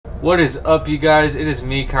What is up, you guys? It is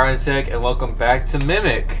me, Karnsek, and welcome back to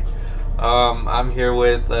Mimic. I'm here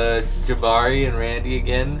with Jabari and Randy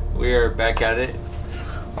again. We are back at it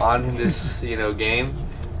on this, game.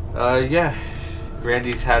 Yeah,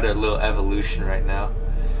 Randy's had a little evolution right now.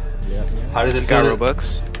 Yeah. How does it feel? Got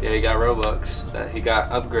Robux? Yeah, he got Robux. That he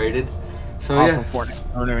got upgraded. So Off yeah. of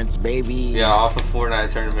Fortnite tournaments, baby. Yeah, off of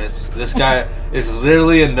Fortnite tournaments. This guy is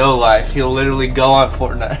literally a no life. He'll literally go on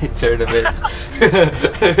Fortnite tournaments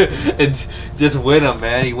and just win them,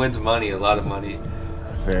 man. He wins money, a lot of money.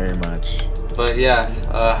 Very much. But yeah,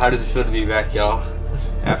 how does it feel to be back, y'all?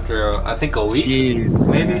 After I think a week, Jeez,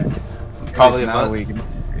 maybe, man. probably a It's not month. week.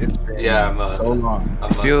 It's been Yeah, a month. so long. A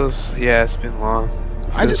month. Feels, yeah, it's been long.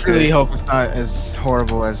 I just really good. hope it's not as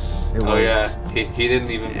horrible as it was. Oh yeah, he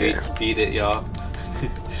didn't even beat it, y'all.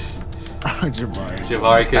 Jabari.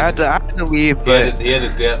 Javari could. I had to leave, He but had to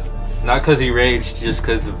dip, not because he raged, just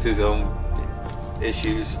because of his own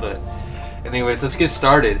issues. But anyways, let's get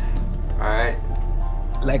started. All right,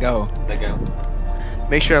 Let go. let go.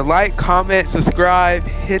 make sure to like, comment, subscribe,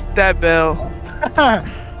 hit that bell.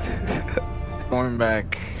 Going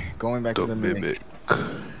back to the mimic.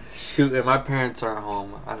 Shoot, if my parents aren't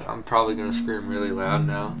home, I'm probably gonna scream really loud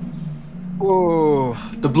now. Whoa.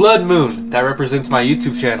 The blood moon that represents my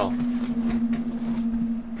YouTube channel.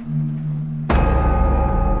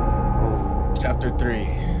 Chapter 3.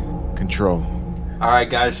 Control. All right,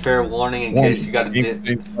 guys. Fair warning in case you got to dip.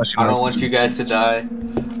 Thanks, I don't want you guys to die.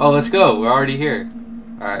 Oh, let's go. We're already here.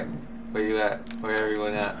 All right. Where you at? Where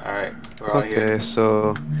everyone at? All right. We're all here. Okay,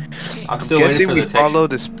 so I'm I'm still waiting guessing for we the texture. follow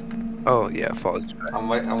this. Oh yeah, follow this.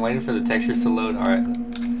 I'm waiting for the textures to load. All right.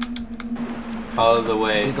 Follow the We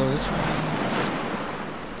way. go this way.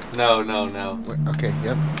 No. Wait, okay,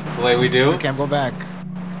 yep. Wait, we do? We can't go back.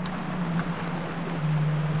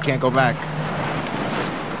 We can't go back.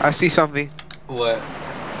 I see something What?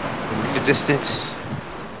 in the distance.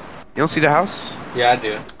 You don't see the house? Yeah, I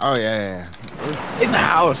do. Oh yeah. It's in the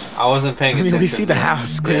house. I wasn't paying I mean, attention. we see the man.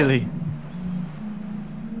 house Yeah. clearly.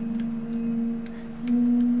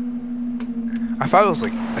 I thought it was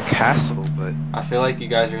like a castle, but I feel like you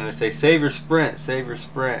guys are gonna say, "Save your sprint, save your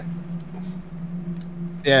sprint."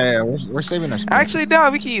 Yeah, we're saving our sprint. actually, no,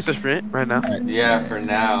 we can use the sprint right now. Yeah, for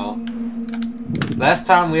now. Last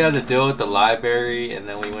time we had to deal with the library, and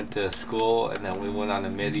then we went to school, and then we went on a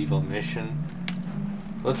medieval mission.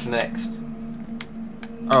 What's next?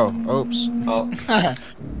 Oh, oops. Oh,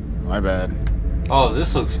 My bad. oh,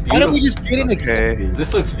 this looks Why don't beautiful. we just get in the Okay. cave?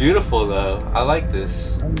 This looks beautiful, though. I like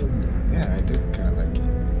this. Yeah, I do kind of like it.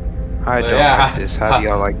 I But don't yeah, like this. How do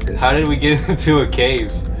y'all like this? How did we get into a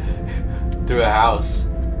cave? Through a house.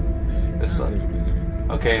 This one.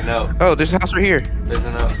 Okay, no. Oh, there's a house right here. There's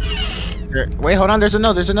a no. Wait, hold on. There's a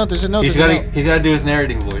note. There's a note. There's a note. He's there's a gotta, he's gotta do his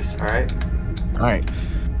narrating voice. All right. note. All right.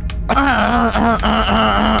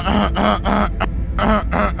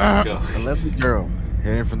 Go. A lovely girl,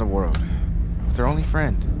 hidden from the world, with her only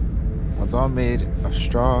friend, a doll made of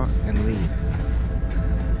straw and lead.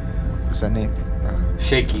 What's that name?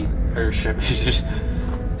 Shaky or Shaiku.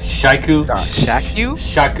 Shack you?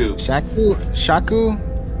 Shaku. Shaku?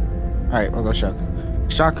 Alright, we'll go Shaku.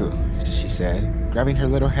 Shaku, she said, grabbing her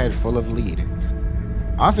little head full of lead.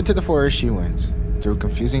 Off into the forest she went, through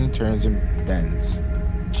confusing turns and bends.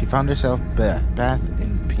 She found herself bathed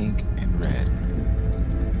in pink and red.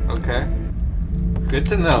 Okay. Good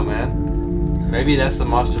to know, man. Maybe that's the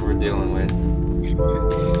monster we're dealing with.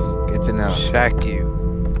 Good to know. Shack you.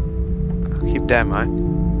 Keep that in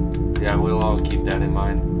mind. Yeah, we'll all keep that in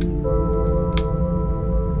mind.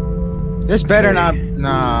 This better not.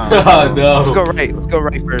 Nah. Oh, no. Let's go right. Let's go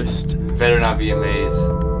right first. Better not be a maze.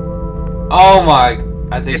 Oh my.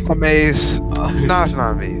 I think. It's a maze. Oh. No, it's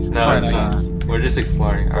not a maze. No, Why it's not? not. We're just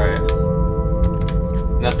exploring. Alright.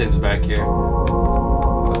 Nothing's back here.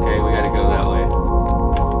 Okay, we gotta go that way.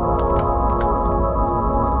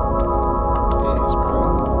 Jeez,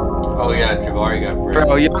 bro. Oh yeah, Javari got bread.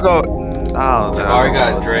 Bro, y'all go. I don't know. Javari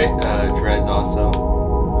got dreads also.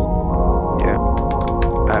 Yeah.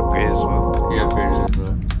 I upgrade as well. He upgraded as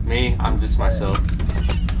well. Me, I'm just myself.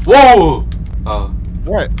 Whoa! Oh.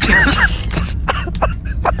 What?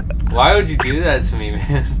 Why would you do that to me,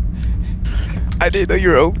 man? I didn't know you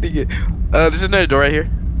were opening it. There's another door right here.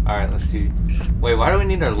 Alright, let's see. Wait, why do we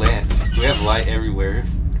need our lamp? We have light everywhere.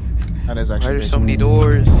 That is Why actually. there's so many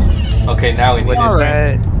doors? Okay, now we need What it. is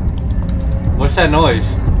that? What's that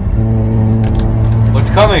noise? What's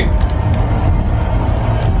coming?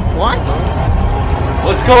 What?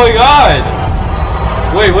 What's going on?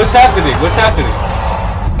 Wait, what's happening? What's happening?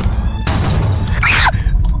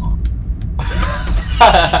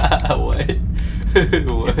 what?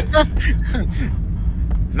 What?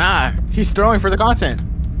 Nah, he's throwing for the content.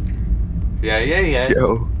 Yeah.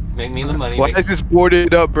 Yo. Make me the money. Why is this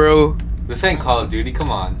boarded up, bro? This ain't Call of Duty. Come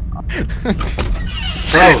on.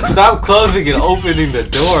 Bro, stop closing and opening the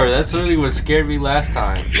door. That's really what scared me last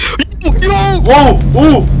time. Yo! Whoa!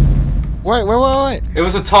 Ooh! Wait. It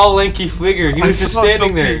was a tall, lanky figure. He was just saw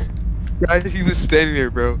standing there. Guys, he was standing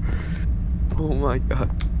there, bro. Oh my god.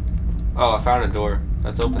 Oh, I found a door.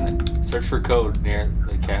 Let's open it. Search for code near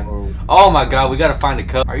the cabinet. Oh my god, we gotta find a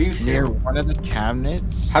code. Are you Near serious? one of the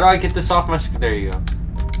cabinets. How do I get this off my screen? There you go.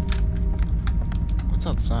 What's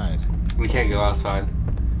outside? We can't go outside.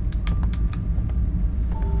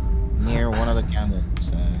 Near one of the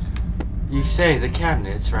cabinets. You say the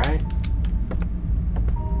cabinets, right?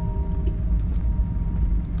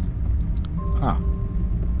 Huh.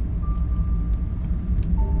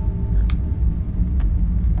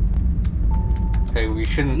 Hey, we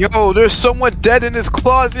shouldn't. Yo, there's someone dead in this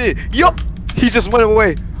closet. Yo, he just went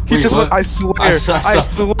away. He Wait, just what? went. I swear. I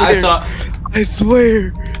saw. I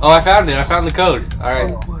swear. Oh, I found it. I found the code. All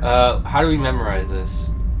right. Oh How do we memorize this?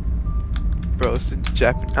 Bro, it's in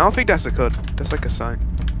Japanese. I don't think that's a code. That's like a sign.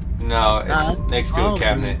 No, it's Nah, next to a probably.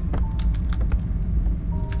 cabinet.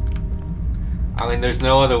 I mean, there's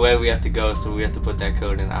no other way we have to go, so we have to put that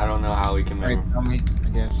code in. I don't know how we can Alright, memorize. tell me, I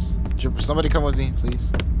guess. Somebody come with me, please.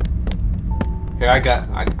 Here, I got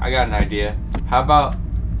an idea. How about,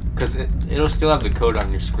 cause it'll still have the code on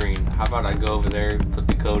your screen. How about I go over there, put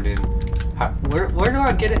the code in. Where do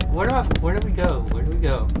I get it? Where do we go? Where do we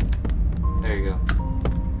go? There you go.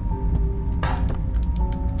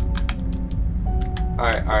 All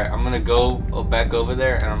right. I'm gonna go back over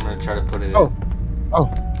there, and I'm gonna try to put it in. Oh.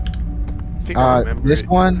 I think I remember This it.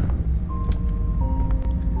 one.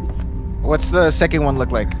 What's the second one look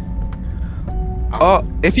like?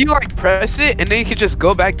 If you like press it and then you can just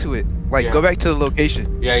go back to it. Like Yeah. go back to the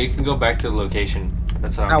location. Yeah, you can go back to the location.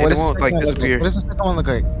 That's what Now, I'm what what it does the won't, second like, one look like? disappear. What does the second one look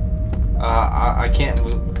like? I can't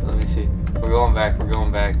move. Let me see. We're going back.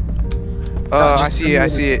 I just see it. tell I me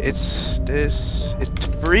see it. It's this. It's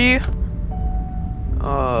free.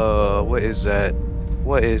 What is that?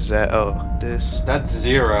 What is that? Oh, this, That's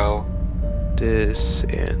 0. this,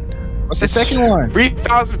 and What's the second one?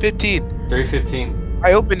 3015. 315.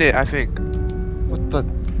 I opened it. I think What the?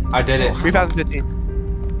 I did it. 3015.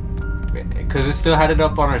 Because it still had it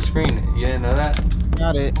up on our screen. You didn't know that?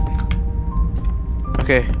 Got it.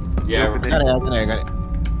 Okay. Yeah, You opened Got it. I got it.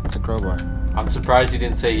 It's a crowbar. I'm surprised you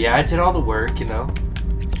didn't say, yeah, I did all the work, you know?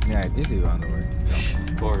 Yeah, I did do all the work.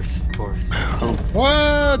 Of course.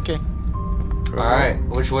 Whoa, okay. Alright,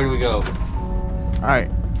 which way do we go? Alright.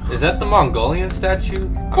 Is that the Mongolian statue?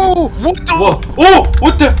 Oh! What the? Whoa! Oh!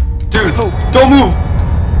 What the? Dude, don't move!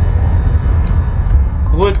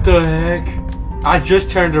 What the heck? I just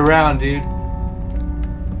turned around, dude.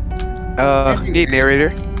 Need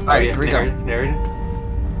narrator. Alright, here we go. Narrator?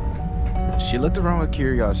 She looked around with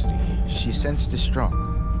curiosity. She sensed distraught.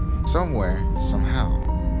 Somewhere, somehow,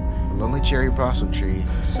 a lonely cherry blossom tree,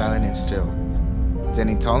 silent and still,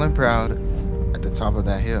 standing tall and proud at the top of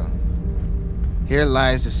that hill. Here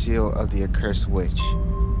lies the seal of the accursed witch.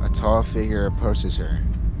 A tall figure approaches her.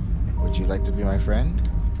 Would you like to be my friend?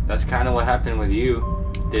 That's kind of what happened with you.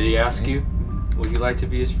 Did he ask you? Would you like to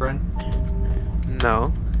be his friend?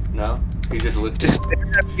 No. No? He just looked Just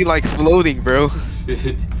staring at me like floating, bro.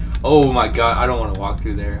 Oh my god, I don't want to walk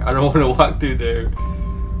through there.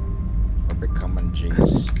 Or becoming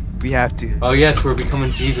Jesus? We have to. Oh yes, we're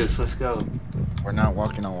becoming Jesus. Let's go. We're not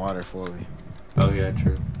walking on water fully. Oh yeah,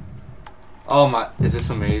 true. Oh my, is this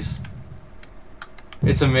a maze?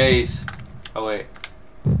 It's a maze. Oh wait,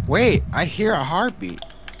 Wait, I hear a heartbeat.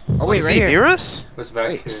 Oh wait, Is right he here. near us? what's back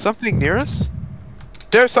Wait, here? Is something near us?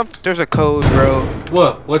 There's a code, bro.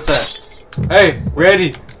 Whoa, what's that? Hey,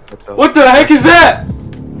 Randy, What the? what the heck is that?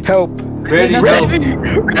 Help! Randy, help, Randy!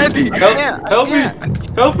 Randy! help, can't, I help me, can't.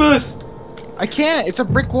 help us. I can't. It's a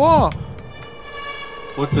brick wall.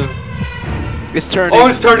 What the? It's turning. Oh,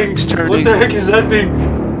 it's turning. It's turning. What the heck is that thing?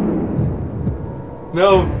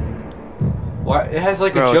 No. Why? It has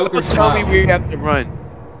like Bro, a Joker don't tell me smile. we have to run.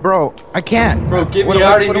 Bro, I can't. Bro, get What me do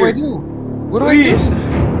I- out of What here. do I do? What do Please. I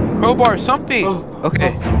do? Crowbar, something. Oh,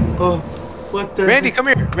 Okay. Oh, what the? Randy, come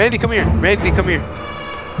here. Randy, come here. Randy, come here.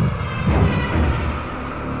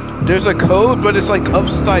 There's a code, but it's like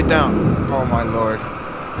upside down. Oh my lord.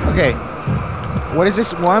 Okay. What is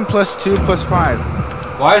this? 1 plus 2 plus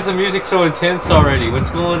 5. Why is the music so intense already?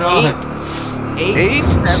 What's going on? 8,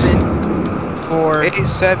 7, 4, 8,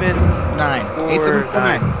 7, 9. 8, 7, 4,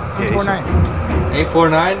 9. Yeah, 8, 4, 9.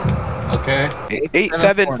 849? Okay. 8,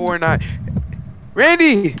 7, 4, 9.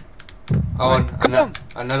 Randy! Oh, and Come on.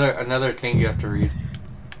 another thing you have to read.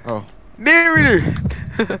 Oh. Narrator.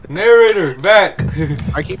 Narrator, back.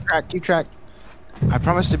 Alright, keep track. I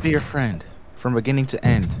promise to be your friend from beginning to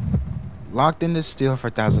end. Locked in this steel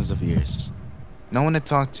for thousands of years. No one to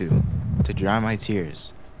talk to dry my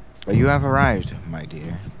tears. But you have arrived, my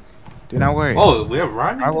dear. Do not worry. Oh, we have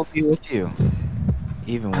rhyming? I will be with you,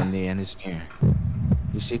 even when the end is near.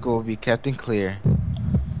 Your secret will be kept in clear.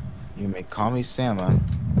 You may call me Sama,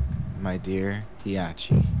 my dear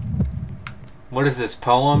Hiachi. What is this,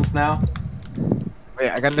 poems now? Wait,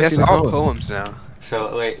 I gotta That's see the all code. poems now.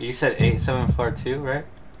 So, wait, you said 8742, right?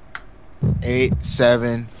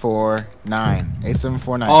 8749.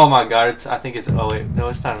 8749. Oh my god, I think it's, oh wait, no,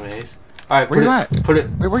 it's not a maze. Alright, Where you at? Put it,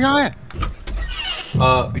 Wait, where y'all at?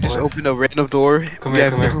 We just wait, opened a random door. come here,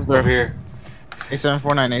 over here.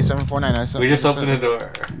 8749. 8749. We just opened the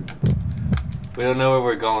door. We don't know where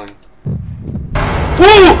we're going.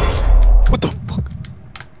 Woo! What the fuck?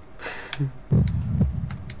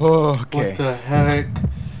 Oh, okay. What the heck?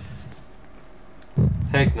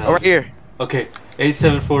 Heck no. Oh, right here. Okay,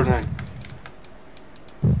 8749.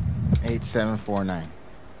 8749.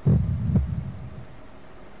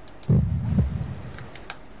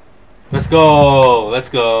 Let's go! Let's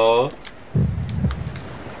go!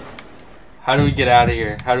 How do we get out of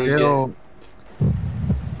here? How do we Yo,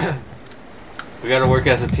 get... We gotta work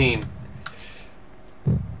as a team.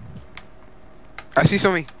 I see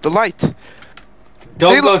something. The light.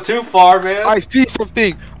 Don't They go too far, man! I see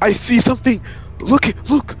something. I see something. Look.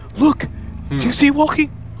 Look. Do you see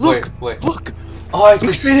walking? Look. Wait. Look. Oh, I can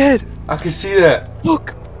Look see, straight ahead. I can see that!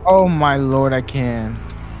 Look. oh my lord, I can.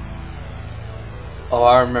 Oh,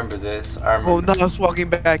 I remember this. I remember. Oh no, it's walking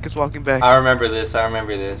back. It's walking back. I remember this. I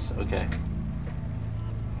remember this. Okay.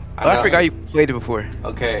 I know. forgot you played it before.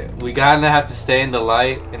 Okay, we gotta have to stay in the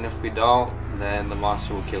light, and if we don't, then the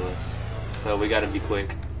monster will kill us. So we gotta be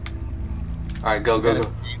quick. Alright, go.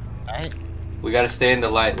 Alright. We gotta stay in the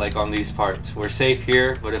light, like on these parts. We're safe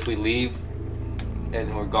here, but if we leave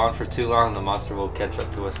and we're gone for too long, the monster will catch up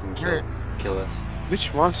to us and kill us.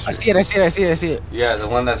 Which monster? I see it. Yeah, the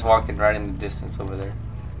one that's walking right in the distance over there.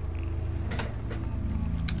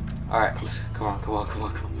 Alright, come on.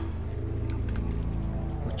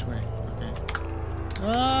 Which way?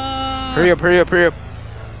 Okay. Hurry up.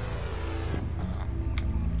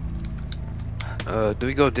 Do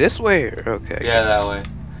we go this way? Or, okay. I Yeah, guess that it's- way.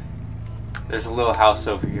 There's a little house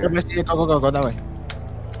over here. Go that way.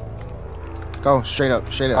 Go straight up.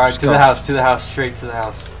 Alright, Just to go. the house, straight to the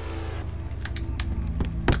house.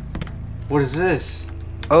 What is this?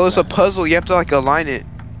 Oh, it's a puzzle. You have to like align it.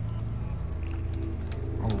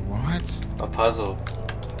 Oh, what? A puzzle.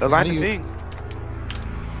 Align do the you- thing.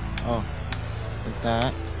 Oh, like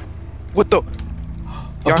that. What the?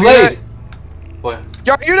 A Y'all hear blade! What?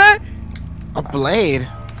 Y'all hear that? A blade.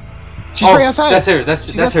 She's Oh, right outside. that's her. That's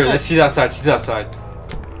her. outside. She's outside. She's outside.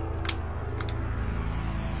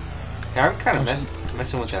 Yeah, I'm kind of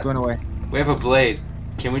messing with that. Going away. We have a blade.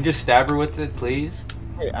 Can we just stab her with it, please?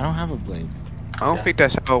 Wait, I don't have a blade. I don't Yeah. think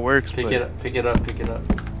that's how it works. Pick but it up. Pick it up. Pick it up.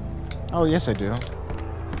 Oh, yes, I do.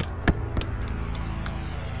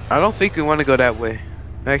 I don't think we want to go that way.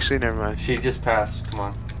 Actually, never mind. She just passed. Come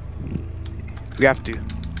on. We have to.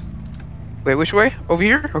 Wait, which way? Over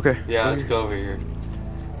here? Okay. Yeah, let's go over here.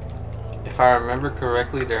 If I remember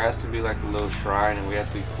correctly, there has to be like a little shrine, and we have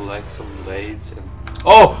to collect some blades. And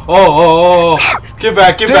oh! Get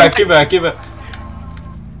back!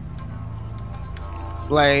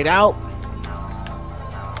 Blade out.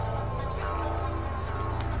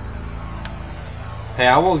 Hey,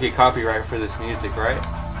 I won't get copyright for this music, right?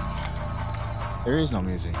 There is no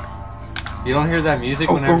music. You don't hear that music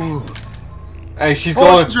Oh, whenever. go. Hey, she's Oh,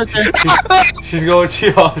 going. she's right there. She's going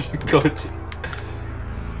to y'all. Going to.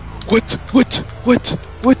 What?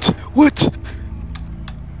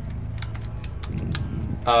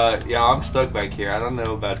 Yeah, I'm stuck back here. I don't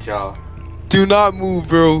know about y'all. Do not move,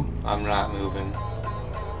 bro. I'm not moving. He's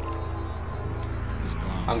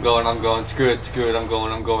gone. I'm going. Screw it. I'm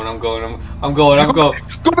going.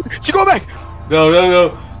 Go back. She go back.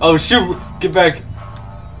 No. Oh, shoot. Get back.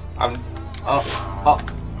 Oh.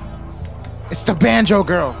 It's the banjo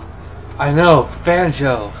girl. I know.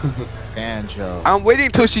 Banjo. Banjo. I'm waiting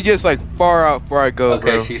until she gets like far out before I go,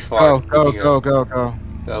 Okay, bro. she's far. Go. We can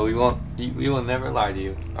Go. We won't. We will never lie to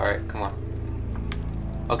you. All right, come on.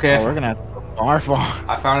 Okay, Oh, we're gonna have to go far.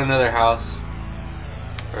 I found another house.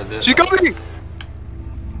 Or this. She coming.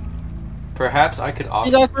 Perhaps I could She's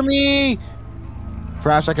offer. after me.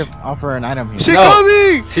 Perhaps I could offer an item here. She No.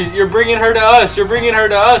 coming. You're bringing her to us.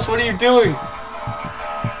 What are you doing?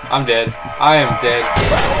 I'm dead. I am dead.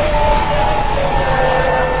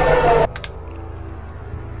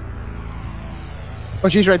 Oh,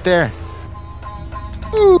 she's right there.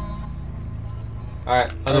 Ooh.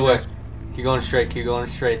 Alright, other Okay. way. Keep going straight, keep going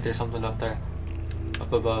straight. There's something up there.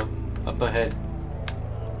 Up above. Up ahead.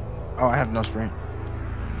 Oh, I have no sprint.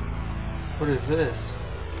 What is this?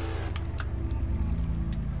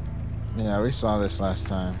 Yeah, we saw this last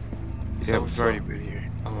time. Yeah, we've already been here.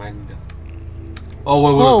 I might need to... Oh,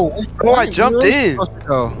 wait, wait. Oh, I jumped in.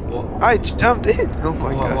 Whoa. I jumped in. Oh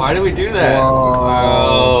my god. Why did we do that?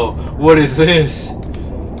 Whoa. Oh, what is this?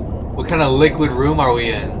 What kind of liquid room are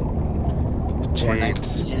we in?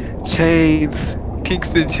 Chains.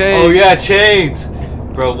 Kingston chains. Oh yeah, chains!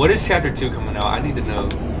 Bro, what is chapter 2 coming out? I need to know.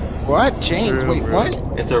 What? Chains? Wait, Bro.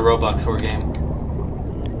 what? It's a Roblox horror game.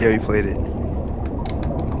 Yeah, we played it.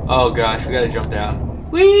 Oh gosh, we gotta jump down.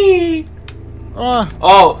 Whee! Oh,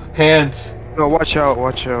 Oh, hands. No, watch out,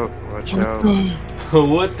 watch out, watch out.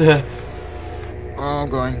 What the? oh, I'm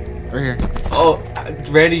going. Right here. Oh,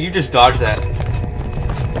 Randy, you just dodged that.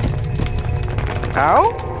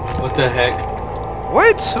 Ow? What the heck?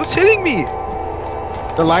 What? Who's hitting me?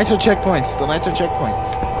 The lights are checkpoints. The lights are checkpoints.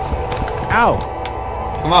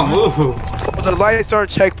 Ow. Come on, move. Oh, the lights aren't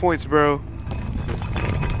checkpoints, bro.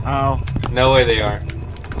 Ow. No way they are.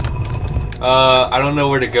 I don't know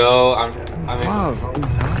where to go. I mean, Love. Are we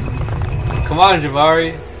not? come on,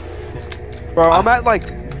 Jabari. Bro, I'm at like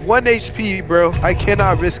 1 HP, bro. I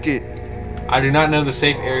cannot risk it. I do not know the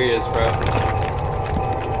safe areas, bro.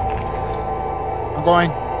 I'm going.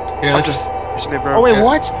 Here, I'm let's just pushing it, bro. Oh, wait, Yeah.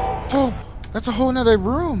 what? Oh, that's a whole nother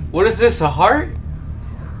room. What is this? A heart?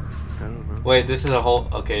 I don't know. Wait, this is a whole.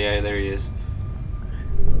 Okay, yeah, there he is.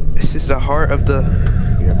 This is the heart of the.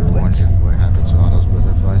 You ever wondered what happened to all those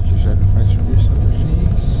butterflies you sacrificed from your selfish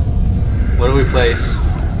needs? What do we place?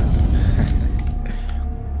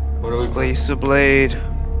 What do we place? Place the blade.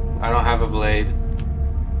 I don't have a blade.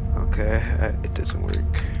 Okay, it doesn't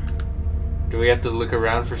work. Do we have to look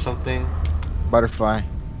around for something? Butterfly.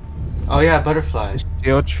 Oh yeah, butterfly. The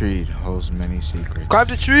steel tree holds many secrets. Climb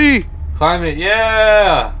the tree! Climb it,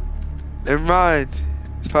 yeah! Never mind.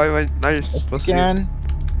 It's probably why now you're supposed to. Again.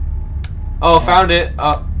 Oh, found it.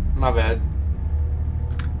 Oh, my bad.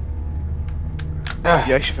 Ah,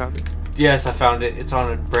 You actually found it. yes, I found it. It's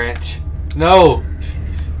on a branch. No!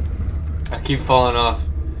 I keep falling off.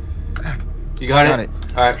 You got, Got it? it.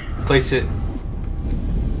 Alright, place it.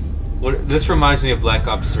 What? This reminds me of Black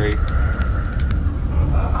Ops 3.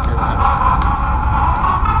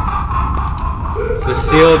 The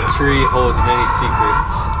sealed tree holds many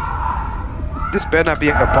secrets. This better not be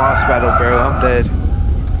like a boss battle, bro. I'm dead.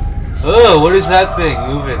 Oh, what is that thing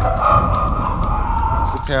moving?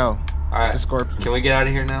 It's a tail. Alright, It's a scorpion. can we get out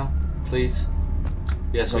of here now? Please?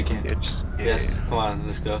 Yes, we can. Yeah, just, yeah, Yes, yeah. come on,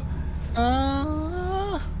 let's go.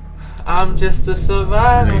 I I'm just a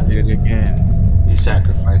survivor. did it again. You sac-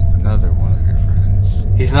 Sacrificed another one of your friends.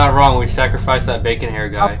 He's not wrong. We sacrificed that bacon hair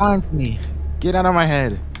guy. Stop lying to me. Get out of my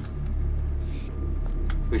head.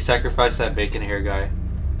 We sacrificed that bacon hair guy.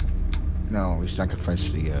 No, we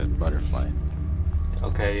sacrificed the butterfly.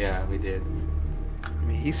 Okay, yeah, we did. I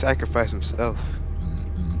mean, he sacrificed himself.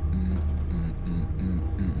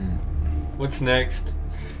 What's next?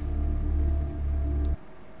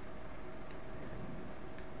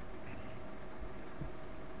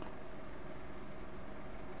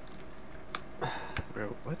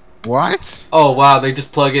 Bro, what? What? Oh wow, they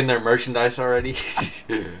just plug in their merchandise already.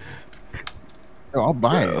 Oh, I'll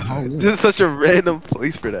buy it. Holy- This is such a random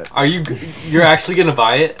place for that. Are you? You're actually gonna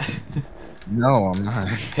buy it? No, I'm not.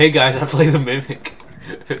 Hey guys, I play the Mimic.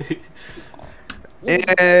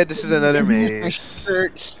 And this is another maze.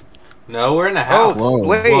 Search. No, we're in a Oh, house. Whoa.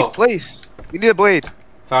 blade, Whoa. place. We need a blade.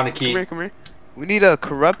 Found a Come key. here, come here. We need a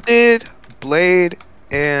corrupted blade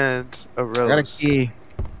and a I rose. got a key.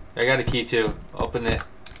 I got a key too. Open it.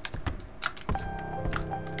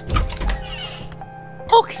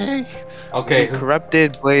 Okay. Okay.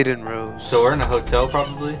 Corrupted blade and rose. So we're in a hotel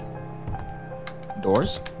probably.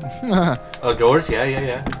 Doors? Oh, doors? Yeah, yeah,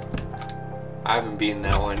 yeah. I haven't beaten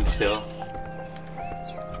that one still.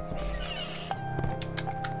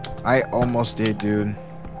 I almost did, dude.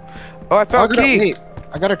 Oh, I found key. Wait,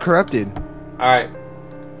 I got a corrupted. All right,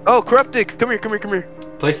 Oh, corrupted. Come here, come here, come here.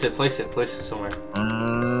 place it somewhere.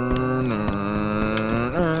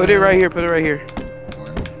 Put it right here. Put it right here.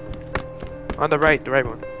 On the right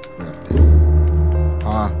one.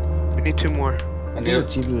 We need 2 more. I knew the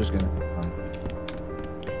TV was gonna.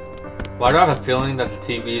 Why do I have a feeling that the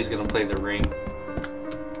TV is gonna play The Ring?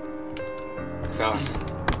 I found.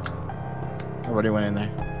 I already went in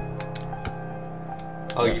there.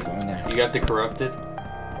 Oh, Yeah, go in there. you got the corrupted?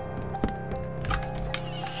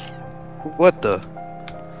 What the?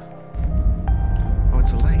 Oh,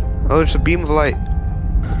 it's a light. Oh, there's a beam of light.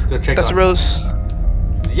 Let's go check. That's a on rose.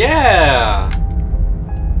 Yeah.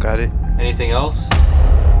 Got it. Anything else?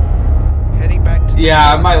 Heading back to.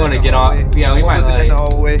 Yeah, I might want to get on. Yeah, we might What was that in the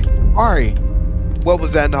like. hallway? Ari, What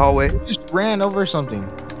was that in the hallway? you just ran over something.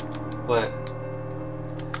 What?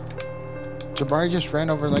 Jabari just ran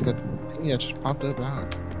over like a thing that just popped up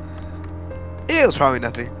out. It was probably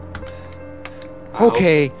nothing. I hope-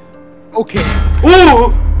 Okay. Okay.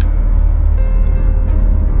 Ooh!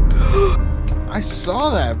 I saw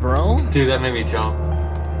that, bro. Dude, that made me jump.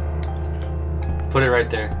 Put it right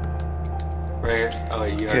there. Right here. Oh,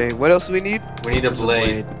 wait, you Okay, what else do we need? We need a There's a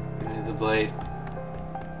blade. We need the blade.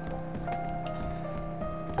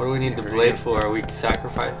 What do we need the blade for? Are we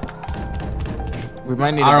sacrifice? We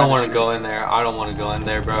might need. I don't want to go in there. I don't want to go in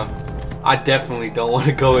there, bro. I definitely don't want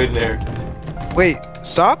to go in there. Wait,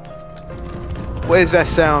 stop. What is that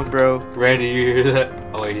sound, bro? Randy, you hear that?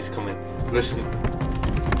 Oh wait, he's coming. Listen.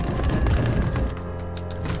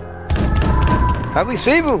 How do we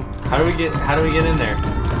save him? How do we get in there?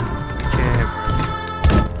 Can't,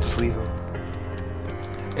 bro. Just leave him.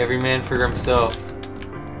 Every man for himself.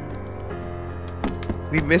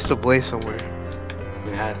 We missed a blaze somewhere.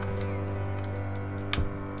 We had.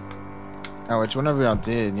 Oh, which one of y'all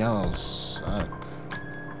did? Y'all suck.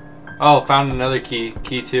 Oh, found another key.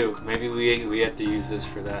 Key 2. Maybe we have to use this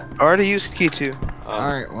for that. I already used key 2. All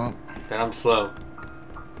right. Well, Then I'm slow.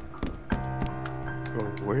 Bro,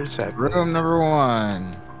 where's that? room number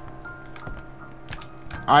 1.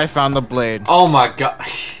 I found the blade. Oh my god.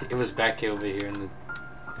 It was back over here in the.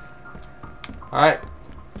 Alright.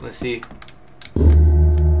 Let's see.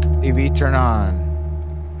 TV, turn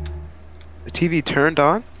on. The TV turned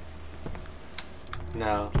on?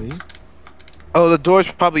 No. Please. Oh, the door's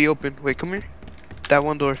probably open. Wait, come here. That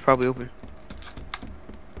one door's probably open.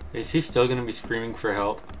 Is he still gonna be screaming for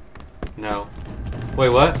help? No. Wait,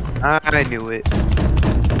 what? I knew it.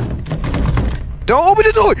 Don't open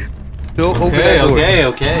the door! Don't open that door.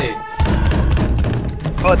 Okay.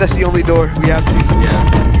 Oh, that's the only door we have to. Yeah.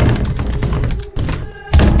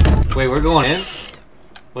 Wait, we're going in?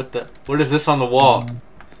 What the? What is this on the wall?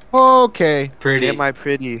 Okay. Pretty. Am I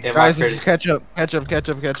pretty? Am Guys, I this is pretty? ketchup.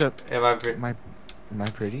 Ketchup. Am I pretty? Am I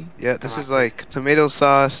pretty? Yeah, this is like tomato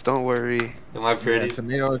sauce. Don't worry. Am I pretty? Yeah,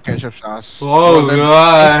 tomato or ketchup sauce. Oh Well, then-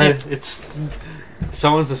 god! It's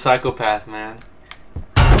someone's a psychopath, man.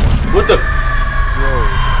 What the? Whoa.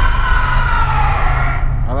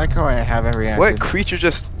 I like how I haven't reacted. What creature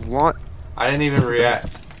just launched? I didn't even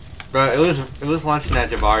react, bro. It was launching at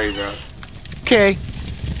Jabari, bro. Okay.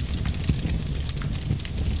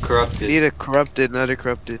 Corrupted. Need a corrupted, another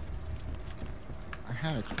corrupted. I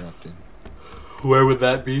had it corrupted. Where would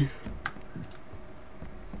that be?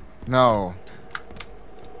 No.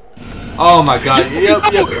 Oh my god! yo!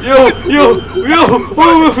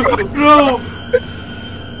 No!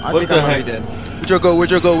 I What think the I'm already heck? dead. Where'd you go?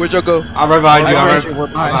 Where'd you go? Where'd you go? I'm right behind you. Alright, I'm we're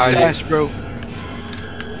right behind behind you. Dash, bro.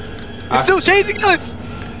 I- It's still chasing us!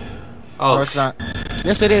 Oh, No, it's not.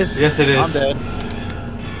 Yes, it is. yes, it I'm is. dead.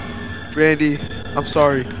 Randy, I'm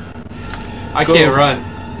sorry. I Go. can't run.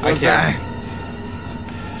 I What's can't.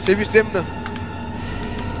 Save your stamina.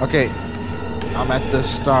 that? Okay. I'm at the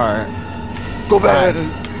start. Go back.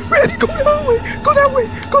 Randy, go that way. Go that way.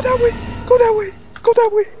 Go that way. Go that way. Go that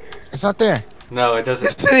way. It's not there. No, it doesn't.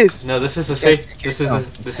 Yes, it is. No, this is a safe. This is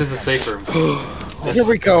a safe room. This- Here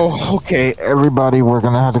we go. Okay, everybody, we're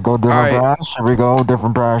gonna have to go different Alright. branch. Here we go,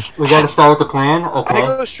 different branch. We gotta start with the plan. I Okay.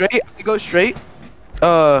 go straight. I go straight.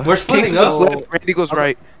 We're splitting Kingston goes up. left. Randy goes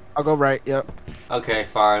right. I'll go right. Yep. Okay,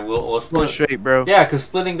 fine. We'll Going split. straight, bro. Yeah, because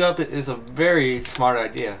splitting up is a very smart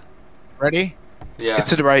idea. Ready? Yeah, It's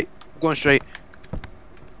to the right. Going straight.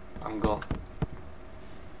 I'm going.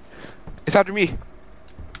 It's after me.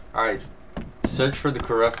 All right. Search for the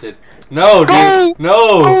corrupted. No, Go! dude. No.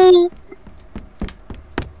 Oh!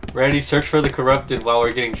 Randy, search for the corrupted while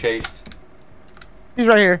we're getting chased. He's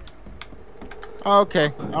right here.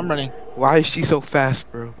 Okay, I'm running. Why is she so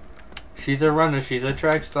fast, bro? She's a runner. She's a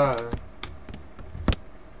track star.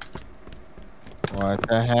 What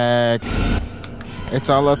the heck? It's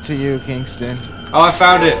all up to you, Kingston. Oh, I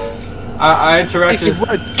found it. I Kingston, interacted.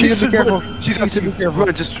 run. Kingston, be careful. run. She's Kingston, after you. be careful.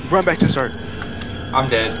 Run. Just run back to start. I'm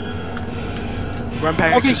dead. Run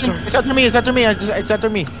back Okay, to start. it's after me. It's after me. It's after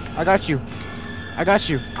me. I got you. I got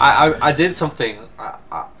you. I did something.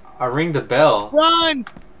 I ring the bell. Run!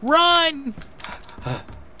 Run!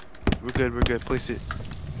 We're good. We're good. Place it.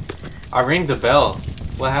 I ring the bell.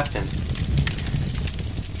 What happened?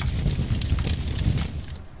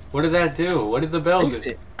 What did that do? What did the bell Placed do?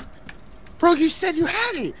 it. Bro, you said you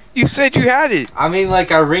had it. You said you had it. I mean,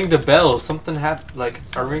 like I ring the bell. Something happened. Like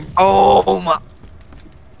I ring. Oh my.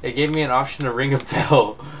 It gave me an option to ring a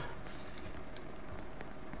bell.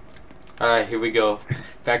 Alright, here we go.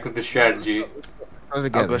 Back with the strategy. Go I'll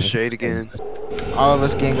together. go straight again. All of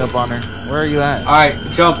us gang up on her. Where are you at? Alright,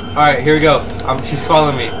 jump. Alright, here we go. She's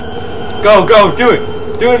following me. Go, go, do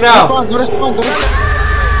it! Do it now! Go to spawn, go to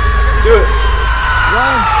spawn. Do it!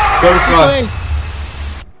 Run. Go to spawn. This way.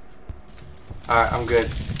 Alright, I'm good.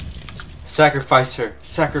 Sacrifice her.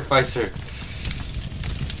 Sacrifice her.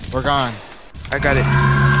 We're gone. I got it.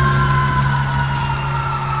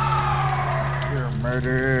 You're a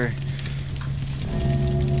murderer.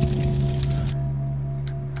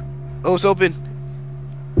 Oh, it's open.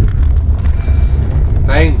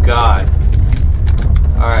 Thank God.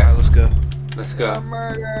 Alright, Alright, let's go. let's A go.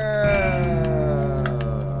 murderer.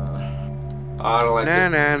 Oh, I don't like Nah, it.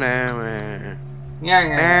 nah, nah, nah. Yeah,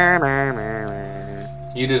 yeah. Nah, nah, nah,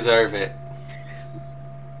 nah. You deserve it.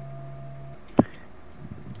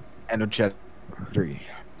 End of chat 3.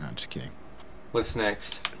 No, I'm just kidding. What's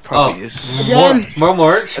next? Probably Oh, is. more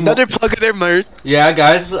merch. Another plug of their merch. Yeah,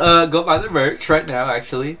 guys, go buy the merch right now.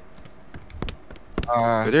 Actually,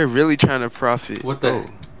 But they're really trying to profit. what the? Oh,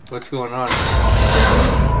 What's going on? Can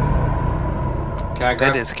I that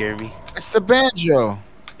grab? didn't scare me. It's the banjo.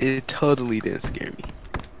 It totally didn't scare me.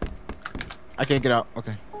 I can't get out.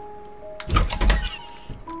 Okay.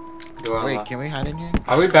 Do I Wait, unlock? can we hide in here?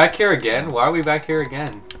 Are we back here again? Why are we back here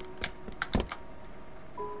again?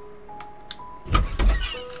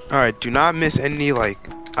 Alright, do not miss any, like,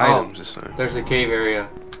 items this time. There's a cave area.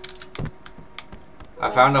 I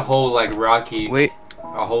found a whole like rocky, Wait,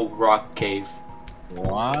 a whole rock cave.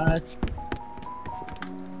 What?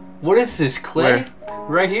 What is this, clay?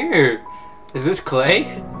 Right here. Is this clay?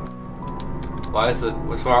 Why is it?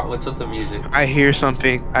 What's wrong? What's with the music? I hear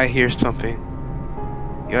something. I hear something.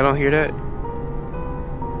 Y'all don't hear that?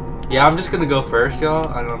 Yeah, I'm just gonna go first, y'all.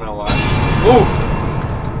 I don't know why. Ooh!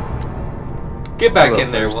 Get back Hello,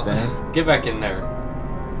 in there. first, eh? Get back in there.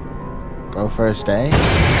 Go first, eh?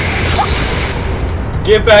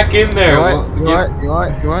 Get back in there. You Well, what? You get- what? You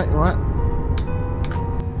what? You what? You what?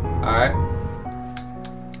 Alright.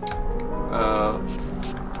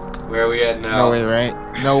 Where are we at now? No way, right?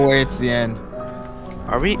 No way, it's the end.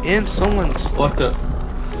 Are we in someone's? What the?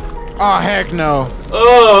 Oh, heck no.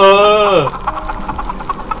 Oh!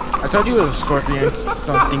 I told you it was a scorpion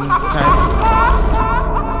something type.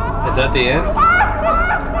 Is that the end?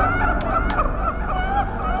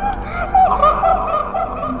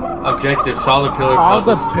 Objective: solid pillar All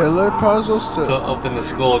the puzzles pillar puzzles to to... open the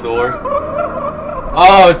school door.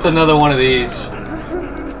 Oh, it's another one of these.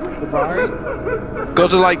 Go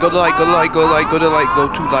to light, go to light, go to light, go to light, go to light, go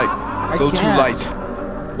to light. Go to can't. light.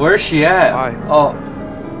 Where is she at? Why? Oh,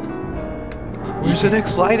 Where's the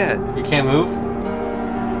next light at? you can't move?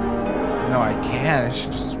 No, I can't. It's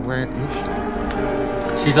just where...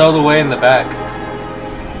 She's all the way in the back.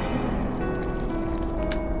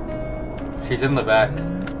 She's in the back.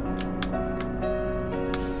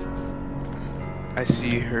 I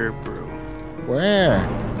see her, bro. Where?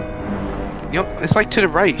 Yep, it's like to the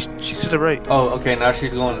right. She's to the right. Oh, okay, now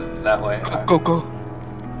she's going that way. Go, go.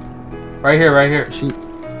 Right here, right here. She...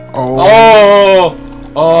 Oh. Oh!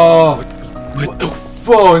 Oh! What the?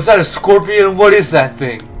 Whoa, is that a scorpion? What is that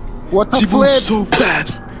thing? What the She flip? moves so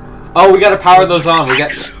fast. Oh, we gotta power those on. We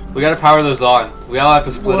gotta power those on. We all have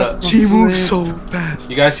to split What up. the- She moves so fast.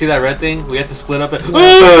 You guys see that red thing? We have to split up and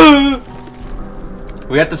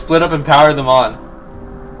we have to split up and power them on.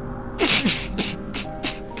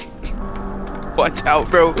 Watch out,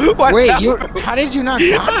 bro. Watch Wait, out. you... How did you not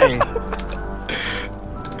die?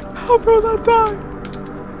 How, bro, not die?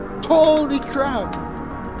 Holy crap.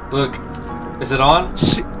 Look, is it on?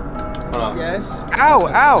 Shit. Hold on. Yes. Ow,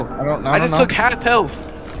 ow. I don't know. I just took half health.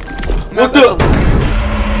 What the?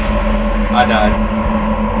 I died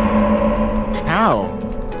How?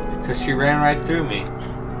 because she ran right through me.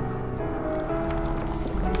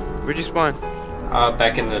 Where'd you spawn?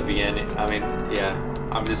 Back in the beginning. I mean, yeah,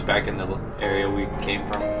 I'm just back in the area we came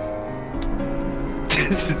from.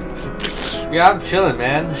 Yeah, I'm chilling,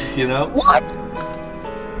 man. You know. What?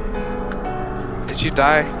 Did you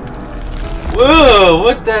die? Whoa!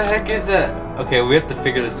 What the heck is that? Okay, we have to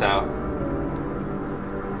figure this out.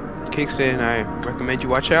 Kingston, I recommend you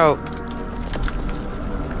watch out.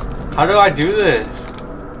 How do I do this?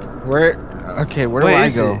 Where? Okay, where do What I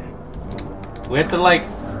is go? it? We have to like,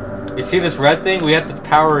 you see this red thing? We have to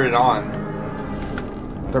power it on.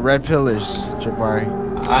 The red pillars, Jabari.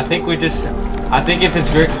 I think we just, I think if it's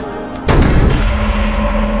great,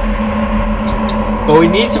 but we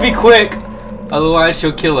need to be quick, otherwise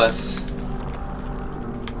she'll kill us.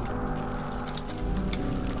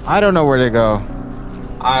 I don't know where to go.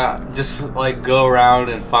 Just like go around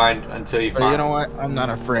and find until you But find. you know what? I'm not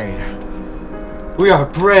afraid. We are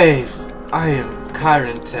brave. I am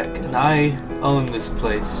Kyron Tech, and I own this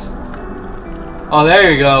place. Oh,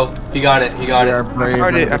 there you go. He got it. He got it. I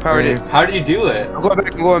powered it. I powered it. How do you do it? I'm going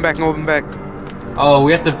back. I'm going back. I'm going back. Oh,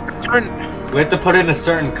 we have to. Turn. We have to put in a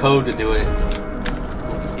certain code to do it.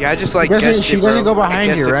 Yeah, I just like She guessed it, doesn't bro. go I behind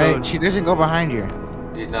guessed you, the right? code. She doesn't go behind you.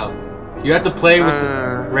 You know. You have to play with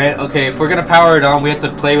the okay, if we're gonna power it on, we have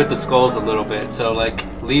to play with the skulls a little bit. So like,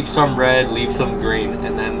 leave some red, leave some green,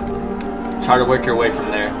 and then try to work your way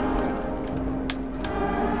from there.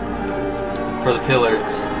 For the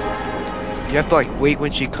pillars. You have to like wait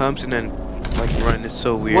when she comes and then like run. It's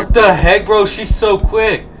so weird. What the heck, bro? She's so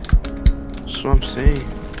quick. That's what I'm saying.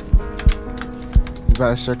 You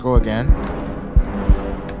gotta circle again.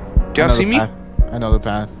 Do y'all see me? I know the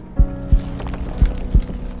path.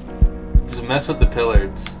 Just mess with the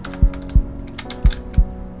pillars.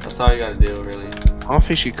 That's all you gotta do, really. I don't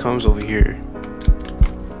think she comes over here.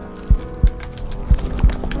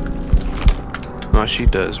 No, she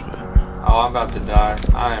does, but Oh, I'm about to die.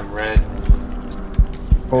 I am red.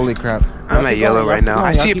 Holy crap. I'm at yellow right now.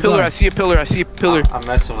 I see a pillar. I see a pillar. I see a pillar. I'm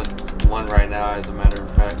messing with one right now, as a matter of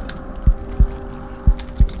fact.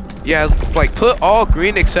 Yeah, like put all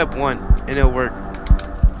green except one, and it'll work.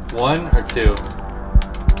 1 or 2?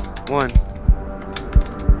 One.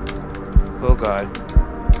 Oh god.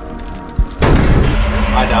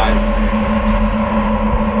 I died.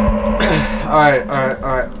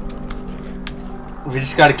 Alright. We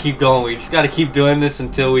just gotta keep going. We just gotta keep doing this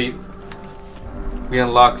until we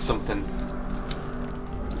unlock something.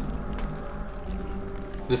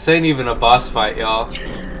 This ain't even a boss fight, y'all.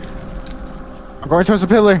 I'm going towards the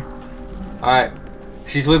pillar. Alright.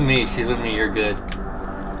 She's with me. She's with me. You're good.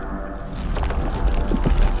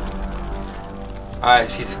 Alright,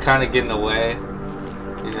 she's kind of getting away.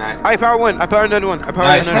 Right. I power one. I power another one. I power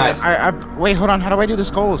Nice, another nice. one. Wait, hold on. How do I do the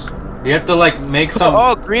skulls? You have to like make Put some.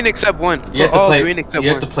 all green except one. You have Put to all play. green except You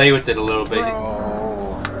have one. to play with it a little bit.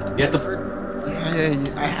 Bro. You have to.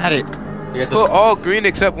 Yeah, I had it. You have Put to. all green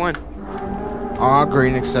except one. All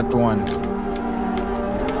green except one.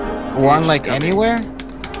 One like Got me. anywhere?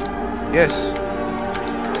 Yes.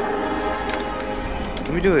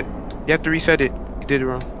 Let me do it. You have to reset it. You did it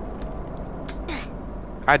wrong.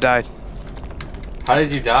 I died. How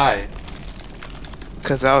did you die?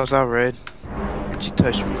 Cause I was out red. And she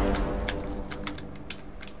touched me.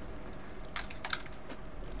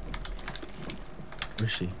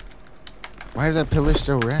 Where's she? Why is that pillar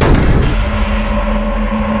still red?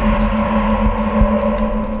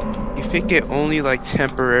 You think it only like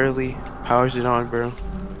temporarily powers it on, bro?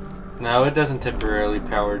 No, it doesn't temporarily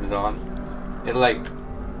power it on. It like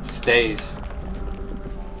stays.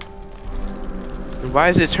 And why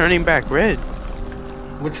is it turning back red?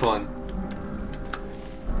 Which one?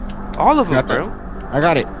 All of them, Got that. bro. I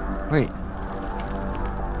got it. Wait.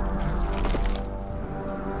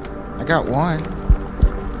 I got one.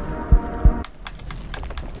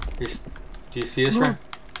 Do you see us, Randy?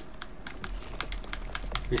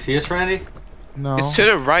 You see us, Randy? No. It's to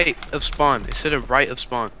the right of spawn. It's to the right of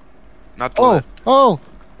spawn. Not the Oh, left. oh.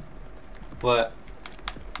 What?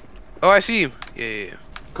 Oh, I see him. Yeah.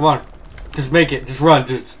 Come on, just make it. Just run.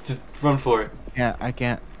 Just run for it. Yeah, I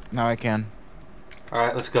can't. Now I can. All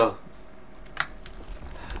right, let's go.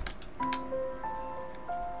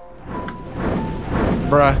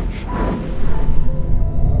 Bruh.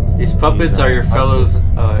 These puppets are your fellows.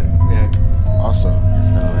 Yeah. Also, your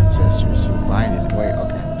fellow ancestors who blinded. Wait,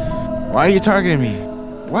 okay. Why are you targeting me?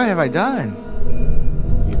 What have I done?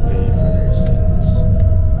 You pay for their sins.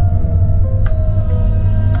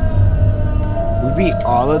 We beat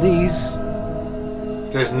all of these?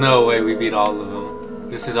 There's no way we beat all of them.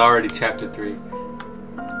 This is already chapter 3.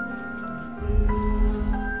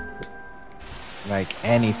 Like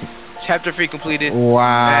anything. Chapter 3 completed.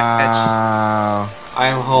 Wow. I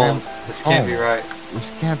am home. This can't be right.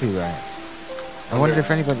 This can't be right. I wonder if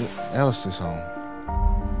anybody else is home.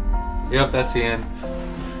 Yep, that's the end.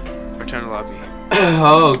 Return to lobby.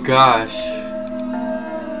 Oh gosh.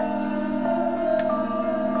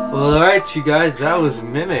 Well, alright, you guys, that was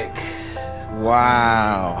Mimic.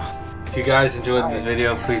 Wow. If you guys enjoyed this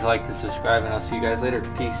video, please like and subscribe, and I'll see you guys later.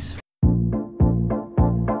 Peace.